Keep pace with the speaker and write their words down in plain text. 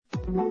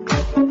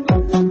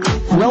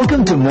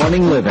Welcome to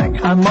Morning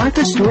Living on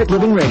Martha Stewart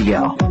Living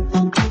Radio.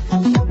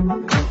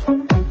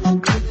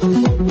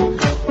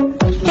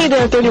 Hey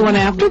there, 31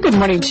 after. Good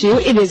morning to you.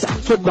 It is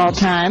football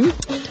time.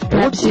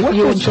 Perhaps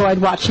you enjoyed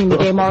watching the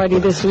game already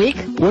this week.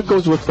 What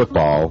goes with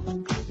football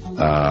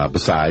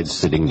besides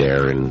sitting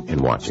there and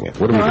watching it?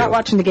 What do we do? Not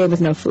watching the game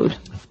with no food.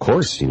 Of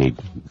course, you need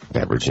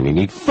beverage and you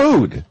need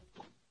food.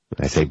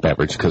 I say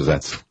beverage because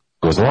that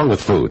goes along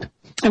with food.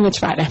 And it's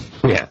Friday.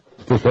 Yeah.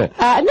 No,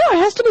 it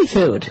has to be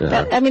food.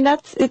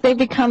 They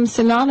become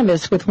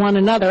synonymous with one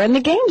another, and the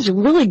games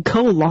really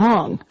go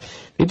long.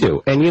 They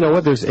do. And you know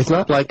what? It's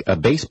not like a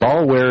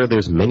baseball where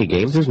there's many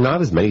games. There's not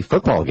as many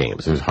football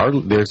games.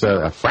 There's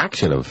a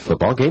fraction of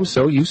football games,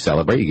 so you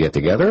celebrate, you get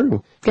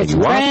together, get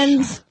some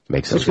friends.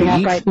 Make some which we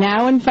have right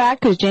now, in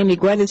fact, because Jamie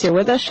Gwen is here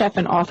with us, chef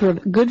and author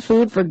of Good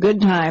Food for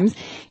Good Times,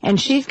 and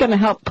she's going to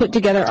help put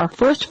together our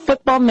first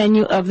football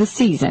menu of the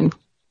season.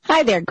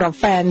 Hi there,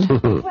 girlfriend.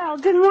 Well,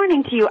 good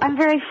morning to you. I'm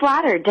very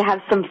flattered to have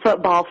some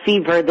football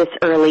fever this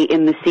early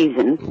in the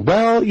season.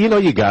 Well,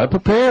 you got to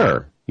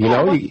prepare.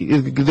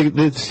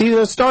 The season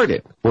has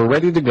started. We're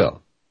ready to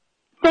go.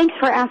 Thanks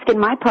for asking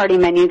my party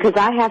menu, because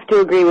I have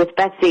to agree with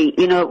Betsy.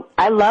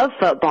 I love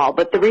football,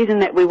 but the reason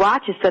that we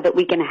watch is so that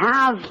we can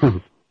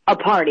have a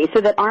party,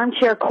 so that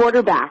armchair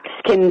quarterbacks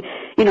can,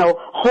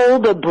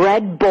 hold a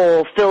bread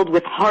bowl filled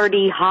with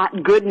hearty,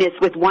 hot goodness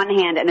with one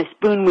hand and a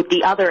spoon with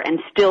the other and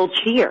still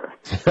cheer.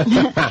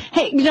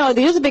 Hey,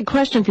 there's a big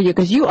question for you,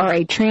 because you are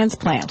a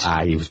transplant.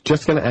 I was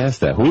just going to ask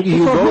that. Who do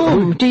you For vote?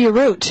 whom do you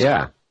root?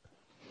 Yeah.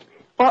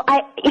 Well,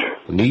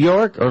 New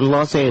York or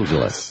Los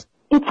Angeles?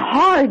 It's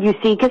hard, you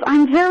see, because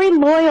I'm very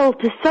loyal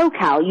to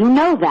SoCal. You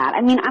know that.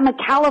 I mean, I'm a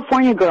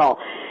California girl,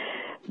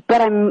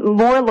 but I'm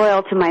more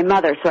loyal to my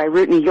mother, so I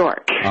root New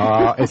York.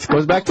 It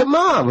goes back to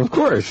Mom, of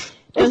course.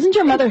 Doesn't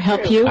your mother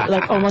help you,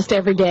 almost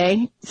every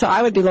day? So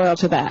I would be loyal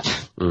to that.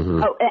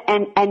 Mm-hmm. Oh,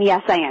 and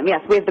yes, I am.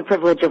 Yes, we have the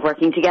privilege of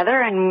working together,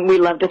 and we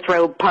love to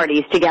throw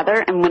parties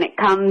together. And when it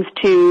comes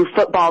to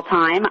football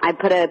time, I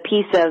put a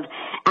piece of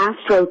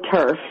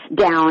AstroTurf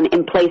down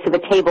in place of a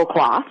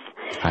tablecloth.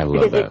 I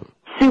love that.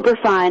 Super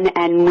fun,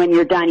 and when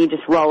you're done, you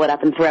just roll it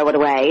up and throw it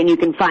away. And you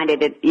can find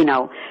it at,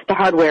 the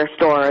hardware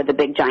store or the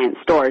big giant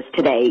stores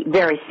today,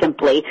 very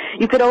simply.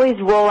 You could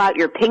always roll out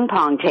your ping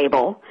pong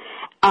table,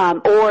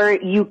 or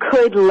you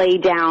could lay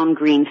down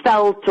green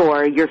felt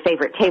or your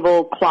favorite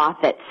tablecloth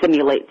that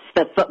simulates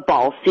the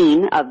football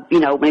scene of,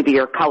 maybe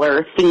your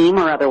color theme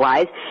or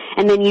otherwise,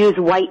 and then use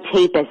white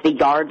tape as the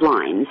yard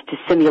lines to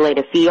simulate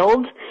a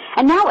field.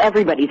 And now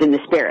everybody's in the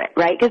spirit,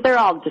 right? Because they're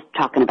all just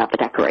talking about the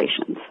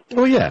decorations.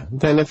 Oh, yeah.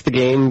 Then if the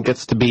game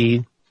gets to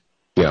be,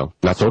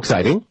 not so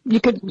exciting. You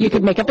could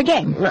make up a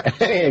game.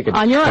 You could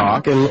on your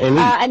talk own. And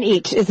eat. And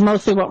eat is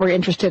mostly what we're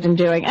interested in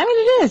doing. I mean,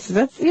 it is.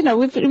 That's,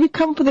 we've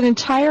come up with an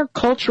entire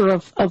culture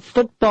of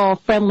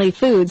football-friendly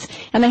foods,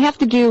 and they have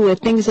to do with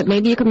things that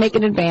maybe you can make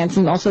in advance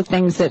and also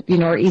things that,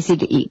 are easy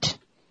to eat.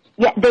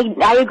 Yeah,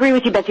 I agree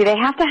with you, Betsy. They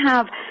have to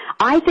have,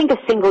 I think, a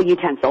single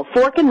utensil.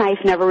 Fork and knife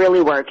never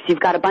really works.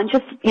 You've got a bunch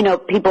of,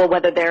 people,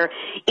 whether they're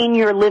in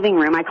your living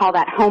room, I call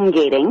that home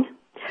gating,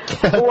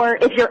 or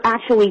if you're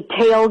actually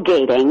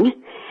tailgating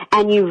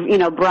and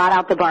you've, brought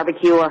out the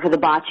barbecue or the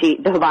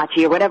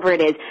hibachi or whatever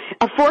it is,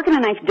 a fork and a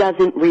knife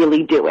doesn't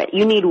really do it.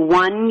 You need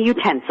one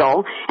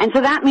utensil, and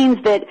so that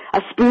means that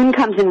a spoon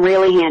comes in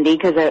really handy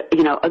because,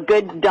 a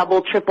good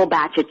double, triple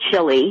batch of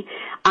chili,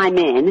 I'm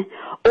in.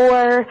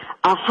 Or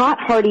a hot,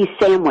 hearty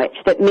sandwich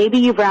that maybe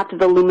you've wrapped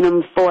with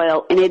aluminum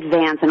foil in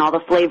advance and all the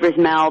flavors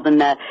meld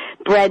and the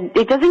bread,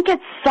 it doesn't get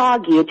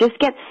soggy. It just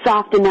gets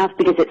soft enough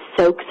because it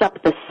soaks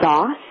up the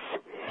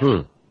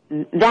sauce.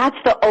 That's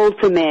the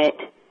ultimate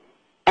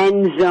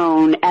end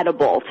zone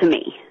edible to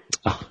me.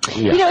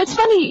 Yeah. It's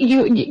funny,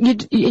 you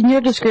in your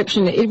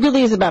description, it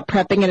really is about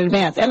prepping in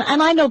advance. And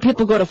I know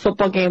people go to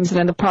football games and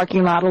in the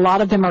parking lot, a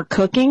lot of them are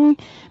cooking.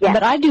 Yeah.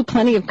 But I do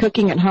plenty of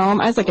cooking at home.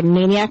 I was like a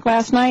maniac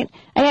last night.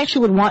 I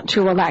actually would want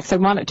to relax. I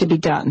want it to be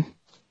done.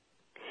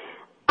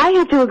 I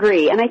have to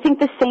agree, and I think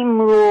the same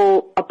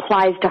rule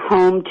applies to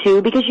home,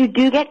 too, because you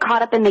do get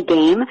caught up in the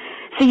game.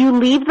 So you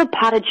leave the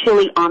potted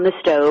chili on the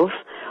stove,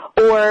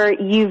 or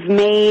you've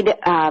made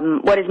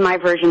what is my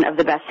version of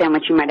the best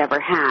sandwich you might ever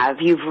have.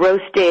 You've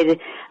roasted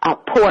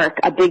pork,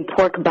 a big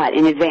pork butt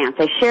in advance.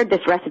 I shared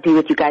this recipe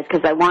with you guys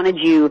because I wanted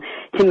you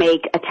to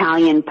make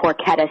Italian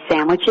porchetta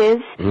sandwiches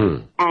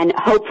and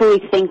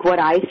hopefully think what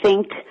I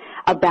think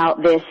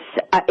about this.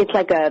 It's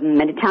like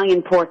an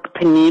Italian pork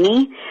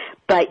panini,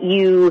 but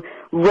you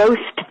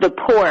roast the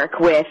pork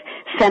with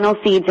fennel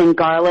seeds and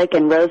garlic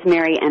and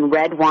rosemary and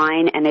red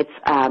wine, and it's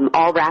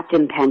all wrapped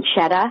in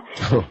pancetta.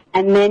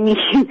 And then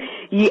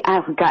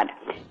oh God,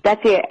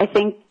 that's it. I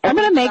think I'm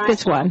going to make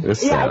this one.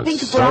 I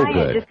think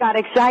Brian just got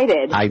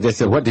excited. I just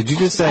said, what did you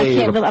just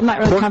say? I'm not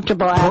really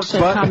comfortable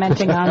actually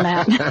commenting on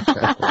that.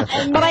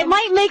 But I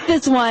might make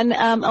this one,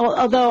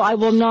 although I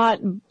will not.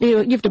 You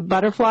have to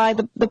butterfly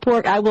the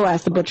pork. I will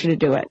ask the butcher to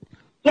do it.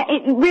 Yeah,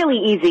 it's really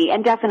easy,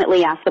 and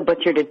definitely ask the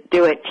butcher to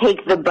do it.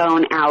 Take the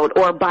bone out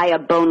or buy a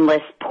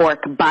boneless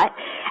pork butt.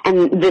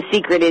 And the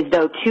secret is,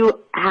 though, to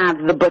have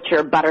the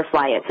butcher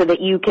butterfly it so that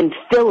you can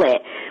fill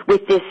it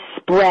with this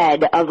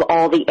spread of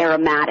all the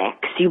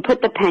aromatics. You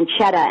put the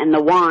pancetta and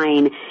the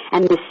wine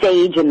and the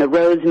sage and the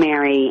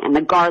rosemary and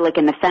the garlic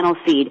and the fennel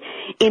seed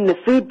in the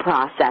food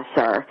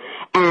processor,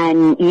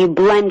 and you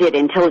blend it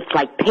until it's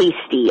like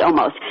pasty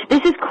almost.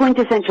 This is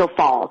quintessential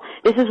fall.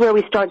 This is where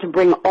we start to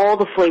bring all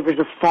the flavors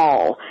of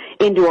fall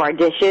into our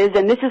dishes,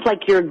 and this is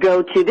like your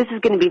go-to. This is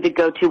going to be the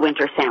go-to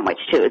winter sandwich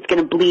too. It's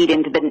going to bleed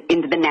into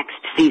the next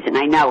season.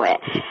 I know it.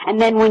 And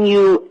then when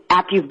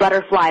after you've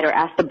butterflied or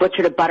asked the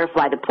butcher to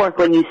butterfly the pork,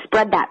 when you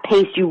spread that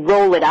paste, you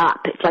roll it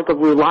up. It's like a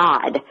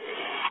roulade,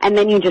 and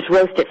then you just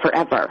roast it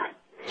forever.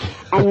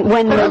 And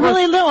when a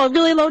really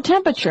low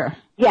temperature.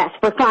 Yes,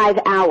 for 5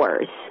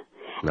 hours.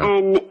 No.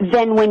 And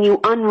then when you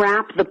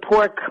unwrap the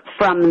pork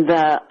from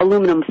the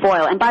aluminum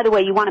foil, and by the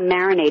way, you want to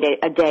marinate it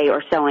a day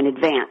or so in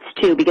advance,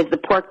 too, because the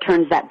pork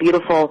turns that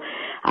beautiful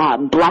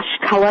blush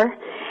color.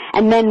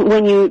 And then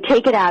when you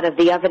take it out of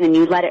the oven and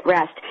you let it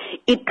rest,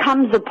 it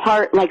comes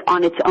apart like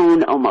on its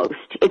own almost.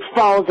 It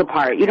falls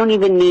apart. You don't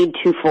even need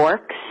 2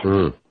 forks.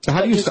 Mm. So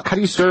how do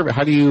you serve it?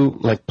 How do you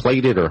like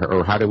plate it,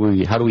 or how do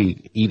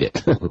we eat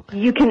it?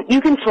 You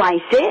can slice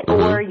it,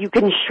 or you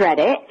can shred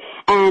it.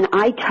 And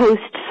I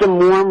toast some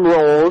warm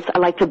rolls. I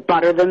like to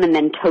butter them and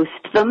then toast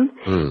them.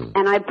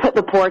 And I put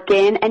the pork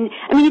in. And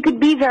I mean, you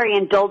could be very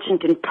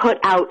indulgent and put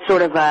out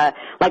sort of a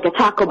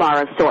taco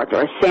bar of sorts,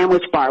 or a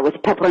sandwich bar with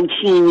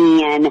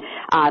pepperoncini and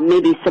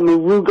maybe some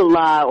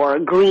arugula or a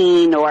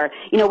green, or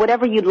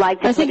whatever you'd like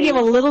to. I was thinking of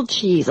a little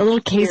cheese, a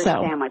little queso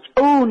sandwich.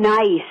 Oh,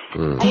 nice!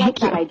 I like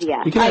that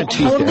idea. I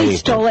totally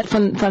stole it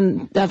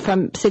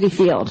from City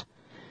Field.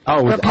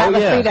 Oh, where Pat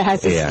LaFrida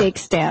has his steak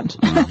stand.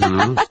 What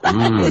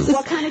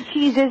kind of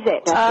cheese is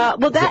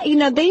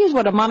it? They use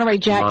a Monterey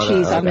Jack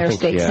cheese on their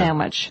steak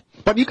sandwich.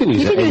 But you can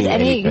use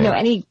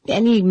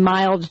any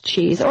mild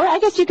cheese, or I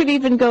guess you could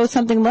even go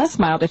something less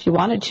mild if you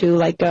wanted to,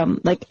 like.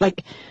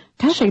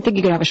 Gosh, I think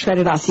you could have a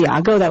shredded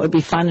Asiago. That would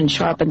be fun and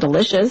sharp and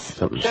delicious.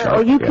 Sure.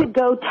 Or you could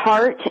go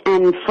tart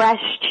and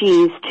fresh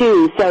cheese,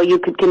 too. So you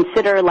could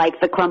consider, like,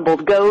 the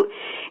crumbled goat.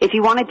 If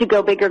you wanted to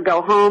go big or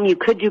go home, you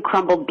could do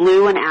crumbled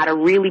blue and add a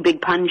really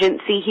big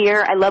pungency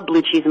here. I love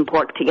blue cheese and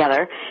pork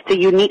together. It's a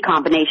unique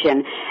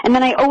combination. And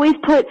then I always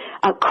put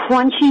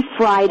crunchy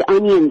fried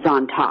onions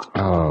on top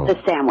of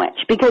the sandwich,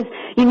 because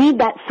you need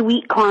that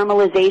sweet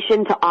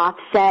caramelization to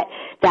offset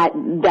that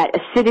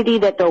acidity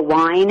that the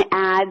wine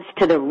adds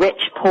to the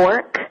rich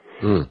pork.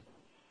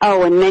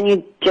 Oh, and then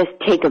you just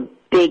take a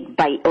big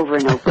bite over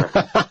and over.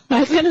 I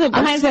was going to say,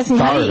 Brian's asking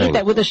how do you eat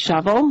that, with a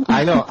shovel?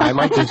 I know. I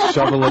might just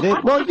shovel it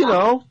in.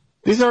 Well,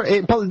 these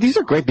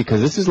are great, because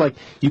this is like,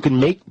 you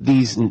can make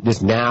this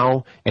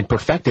now and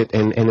perfect it,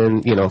 and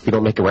then, if you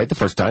don't make it right the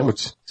first time,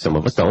 which some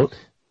of us don't,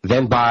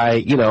 then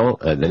by,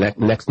 the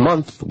next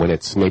month when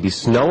it's maybe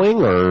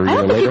snowing or, I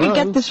don't think you can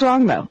get this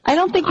wrong, though. I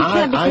don't think you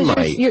can,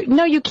 because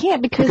you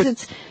can't,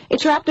 because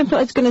it's wrapped in,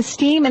 it's going to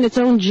steam in its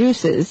own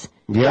juices.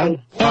 Yeah.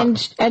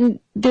 And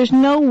there's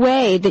no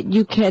way that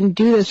you can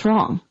do this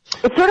wrong.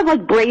 It's sort of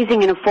like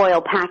braising in a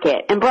foil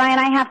packet. And Brian,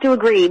 I have to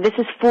agree, this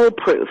is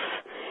foolproof.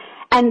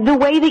 And the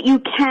way that you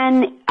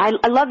can, I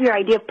love your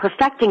idea of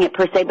perfecting it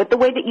per se, but the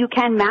way that you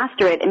can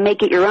master it and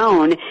make it your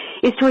own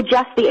is to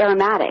adjust the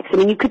aromatics. I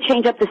mean, you could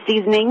change up the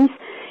seasonings.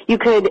 You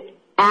could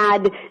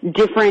add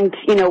different,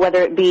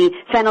 whether it be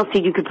fennel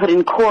seed, you could put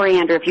in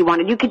coriander if you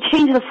wanted. You could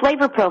change the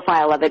flavor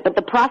profile of it, but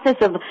the process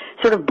of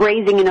sort of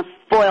braising in a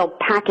foil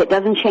packet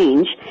doesn't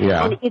change.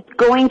 Yeah. And it's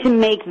going to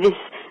make this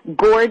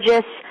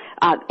gorgeous,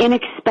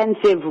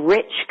 inexpensive,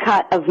 rich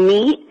cut of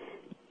meat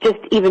just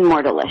even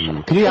more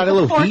delicious. Could you add a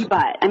little heat?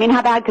 Butt. I mean,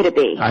 how bad could it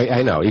be?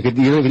 I know. You don't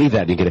even eat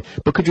that.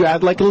 But could you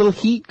add like a little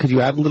heat? Could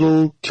you add a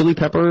little chili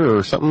pepper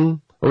or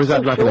something? Or is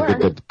that not going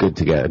to be good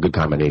together, a good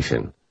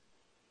combination?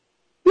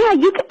 Yeah,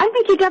 I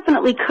think you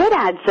definitely could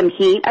add some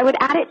heat. I would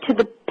add it to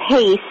the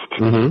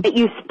paste that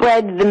you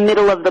spread the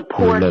middle of the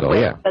pork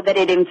with, so that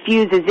it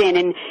infuses in,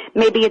 and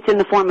maybe it's in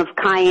the form of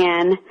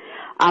cayenne.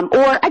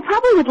 Or I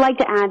probably would like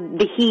to add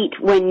the heat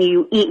when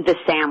you eat the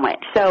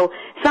sandwich. So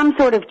some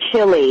sort of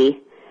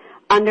chili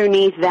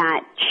underneath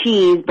that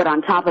cheese, but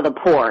on top of the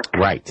pork.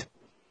 Right.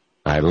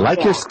 I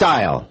like your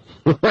style.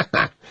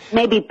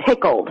 Maybe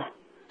pickled.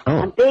 Oh.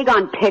 I'm big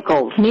on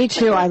pickles. Me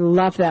too. I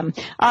love them.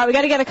 All right, we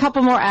got to get a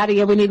couple more out of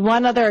you. We need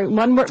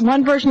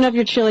one version of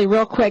your chili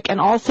real quick, and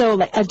also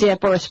like a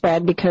dip or a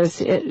spread, because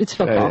it's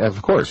football.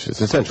 Of course,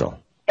 it's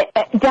essential.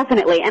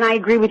 Definitely, and I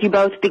agree with you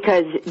both,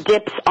 because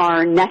dips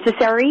are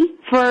necessary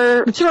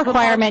for... It's a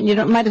requirement.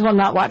 You might as well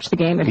not watch the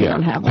game if you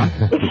don't have one.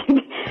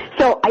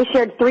 So I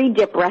shared 3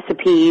 dip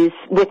recipes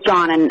with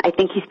John, and I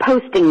think he's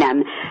posting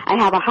them.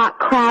 I have a hot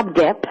crab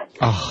dip.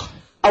 Oh,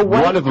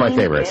 one of my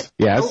favorites. Dip.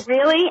 Yes. Oh,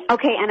 really?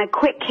 Okay, and a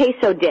quick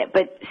queso dip.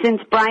 But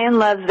since Brian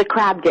loves the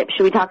crab dip,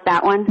 should we talk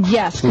that one?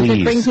 Yes, because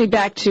it brings me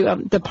back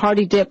to the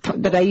party dip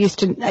that they used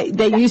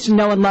to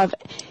know and love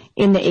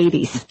in the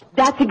 80s.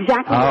 That's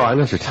exactly where I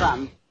know what you're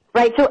talking about.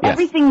 Right, so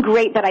everything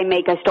great that I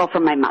make I stole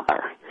from my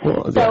mother.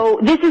 Well, so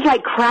this is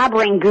like crab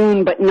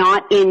rangoon, but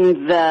not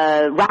in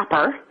the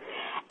wrapper.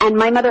 And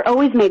my mother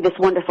always made this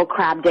wonderful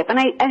crab dip. And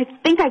I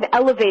think I've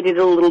elevated it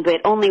a little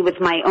bit only with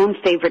my own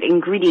favorite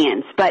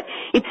ingredients, but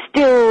it's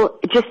still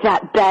just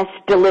that best,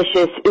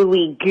 delicious,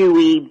 ooey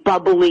gooey,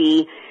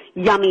 bubbly,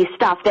 yummy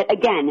stuff that,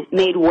 again,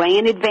 made way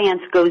in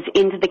advance, goes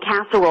into the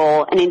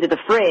casserole and into the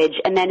fridge,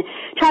 and then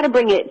try to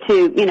bring it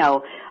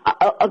to,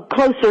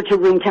 closer to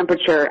room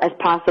temperature as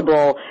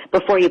possible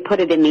before you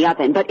put it in the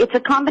oven. But it's a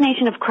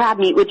combination of crab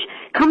meat, which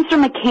comes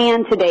from a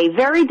can today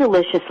very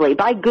deliciously.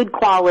 Buy good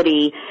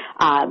quality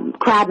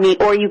crab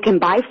meat, or you can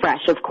buy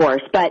fresh, of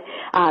course. But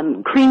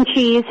cream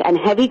cheese and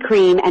heavy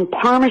cream and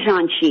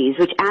Parmesan cheese,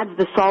 which adds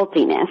the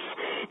saltiness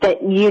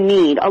that you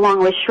need, along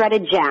with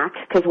shredded jack,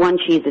 because one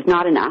cheese is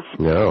not enough.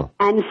 No.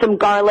 And some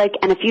garlic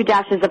and a few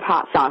dashes of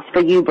hot sauce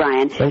for you,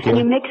 Brian. Thank you. And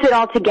you mix it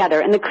all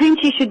together. And the cream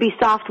cheese should be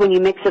soft when you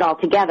mix it all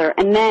together.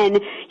 And then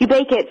you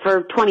bake it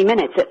for 20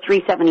 minutes at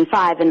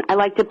 375. And I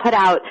like to put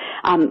out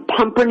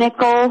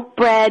pumpernickel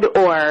bread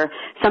or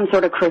some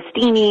sort of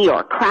crostini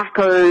or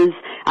crackers.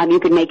 You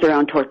could make your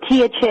own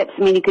tortilla chips.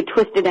 I mean, you could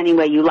twist it any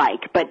way you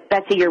like. But,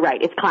 Betsy, you're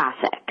right. It's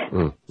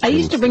classic. I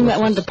used to bring that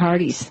one to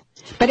parties.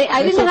 But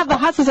I didn't have the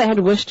hot sauce. I had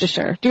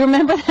Worcestershire. Do you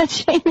remember that,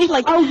 Jamie?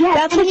 Oh, yes.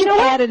 That's what you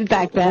added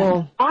back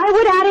then. I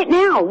would add it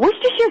now.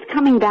 Worcestershire's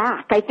coming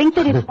back. I think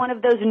that it's one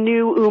of those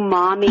new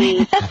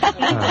umami.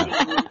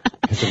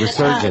 It's a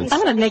resurgence.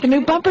 I'm going to make a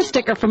new bumper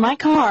sticker for my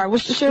car.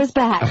 Worcestershire is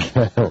back.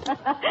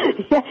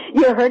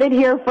 You heard it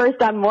here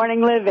first on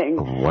Morning Living.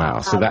 Oh, wow.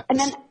 So that. And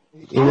then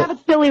I have a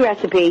chili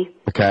recipe.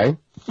 Okay.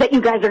 That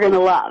you guys are going to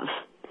love.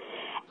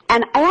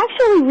 And I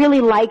actually really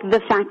like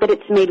the fact that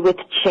it's made with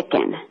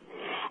chicken.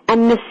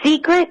 And the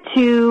secret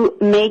to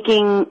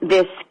making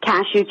this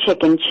cashew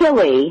chicken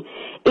chili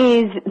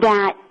is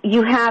that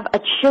you have a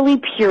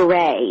chili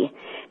puree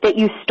that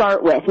you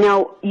start with.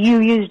 Now, you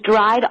use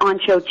dried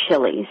ancho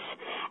chilies,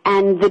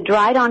 and the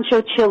dried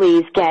ancho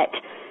chilies get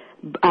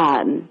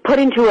put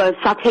into a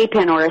sauté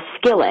pan or a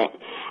skillet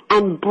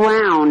and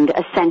browned,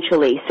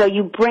 essentially. So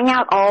you bring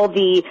out all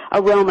the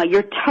aroma.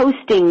 You're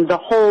toasting the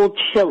whole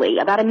chili,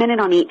 about a minute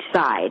on each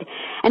side.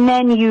 And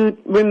then you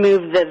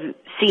remove the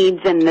seeds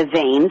and the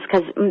veins,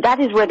 because that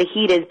is where the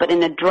heat is, but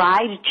in a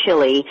dried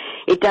chili,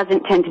 it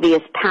doesn't tend to be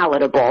as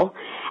palatable.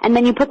 And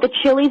then you put the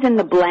chilies in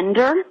the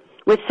blender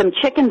with some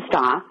chicken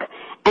stock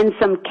and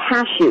some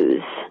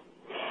cashews.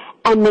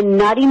 And the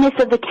nuttiness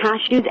of the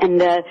cashews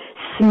and the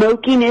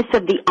smokiness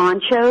of the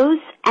anchos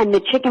and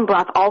the chicken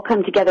broth all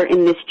come together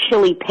in this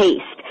chili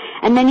paste.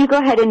 And then you go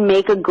ahead and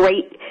make a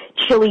great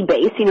chili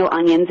base,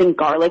 onions and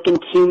garlic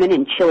and cumin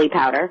and chili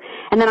powder.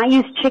 And then I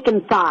use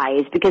chicken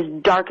thighs because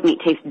dark meat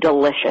tastes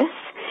delicious.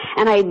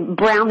 And I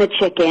brown the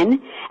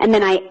chicken, and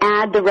then I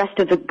add the rest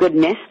of the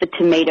goodness, the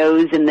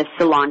tomatoes and the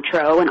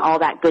cilantro and all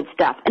that good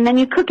stuff. And then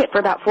you cook it for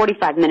about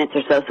 45 minutes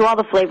or so all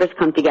the flavors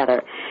come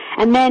together.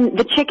 And then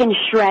the chicken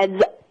shreds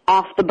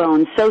off the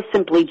bone so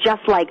simply,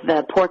 just like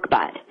the pork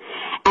butt.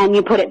 And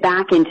you put it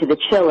back into the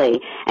chili.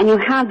 And you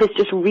have this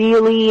just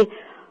really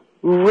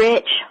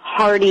rich,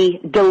 hearty,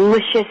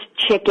 delicious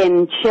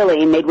chicken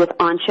chili made with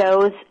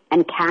anchos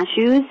and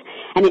cashews.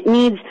 And it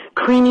needs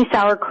creamy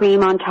sour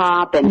cream on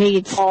top and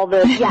all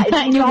the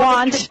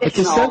it's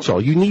essential.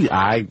 You need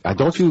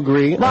don't you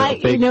agree?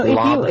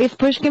 Well, if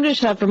push came to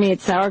shove, for me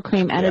it's sour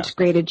cream and it's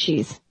grated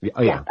cheese.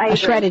 Oh yeah. A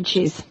shredded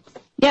cheese.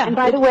 Yeah. And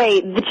by the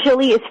way, the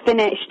chili is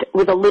finished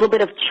with a little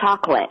bit of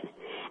chocolate.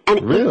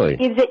 And really? It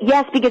gives it,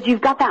 yes, because you've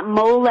got that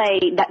mole,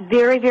 that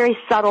very, very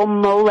subtle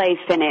mole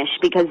finish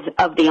because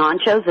of the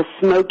anchos, the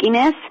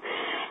smokiness.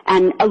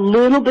 And a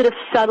little bit of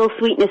subtle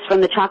sweetness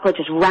from the chocolate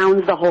just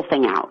rounds the whole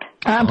thing out.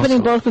 I'm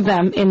putting both of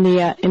them in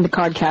the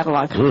card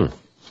catalog.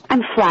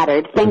 I'm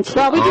flattered. Thank you.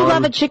 Well, we do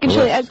love a chicken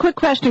chili. A quick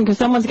question, because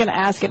someone's going to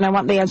ask it, and I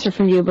want the answer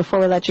from you before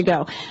we let you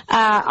go.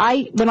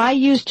 When I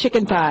use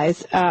chicken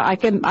thighs,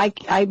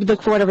 I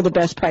look for whatever the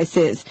best price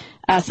is.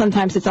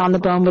 Sometimes it's on the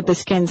bone with the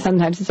skin,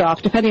 sometimes it's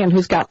off, depending on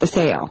who's got the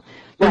sale.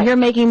 When you're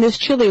making this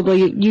chili,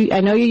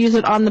 I know you use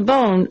it on the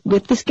bone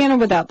with the skin or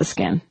without the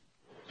skin?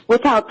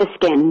 Without the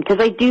skin, because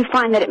I do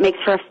find that it makes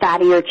for a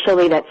fattier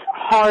chili that's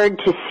hard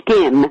to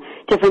skim,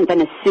 different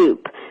than a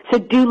soup. So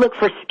do look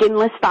for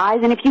skinless thighs,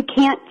 and if you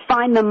can't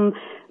find them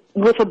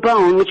with a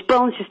bone, which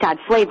bones just add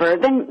flavor,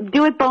 then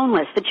do it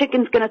boneless. The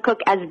chicken's going to cook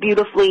as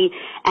beautifully,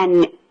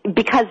 and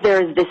because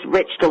there's this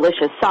rich,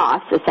 delicious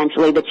sauce,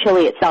 essentially, the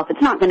chili itself,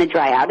 it's not going to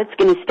dry out. It's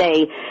going to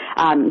stay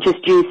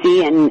just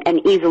juicy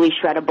and easily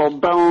shreddable,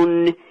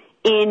 bone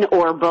in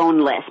or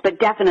boneless. But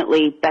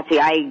definitely, Betsy,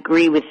 I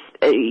agree with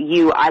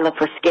you. I look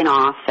for skin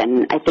off,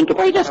 and I think it's...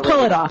 Or you just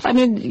pull it off. I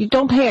mean, you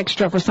don't pay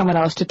extra for someone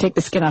else to take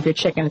the skin off your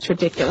chicken. It's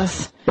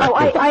ridiculous. Oh,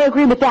 I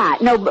agree with that.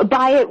 No,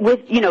 buy it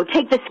with,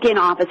 take the skin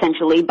off,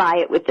 essentially.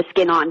 Buy it with the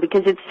skin on,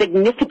 because it's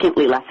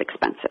significantly less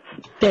expensive.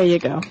 There you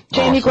go.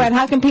 Jamie Gwen,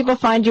 how can people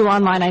find you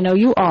online? I know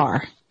you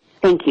are.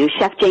 Thank you.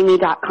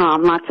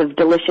 ChefJamie.com. Lots of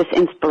delicious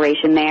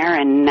inspiration there,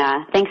 and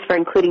thanks for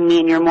including me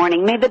in your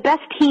morning. May the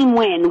best team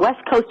win,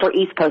 West Coast or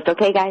East Coast,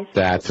 okay, guys?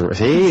 That's right.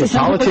 See,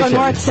 some people go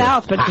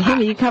north-south, but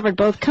Jamie, you covered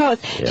both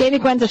coasts. Yeah. Jamie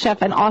Gwen's a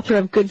chef and author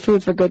of Good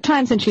Food for Good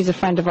Times, and she's a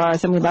friend of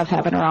ours, and we love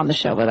having her on the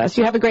show with us.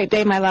 You have a great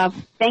day, my love.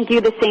 Thank you.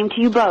 The same to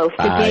you both.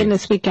 Good game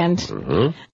this weekend. Mm-hmm.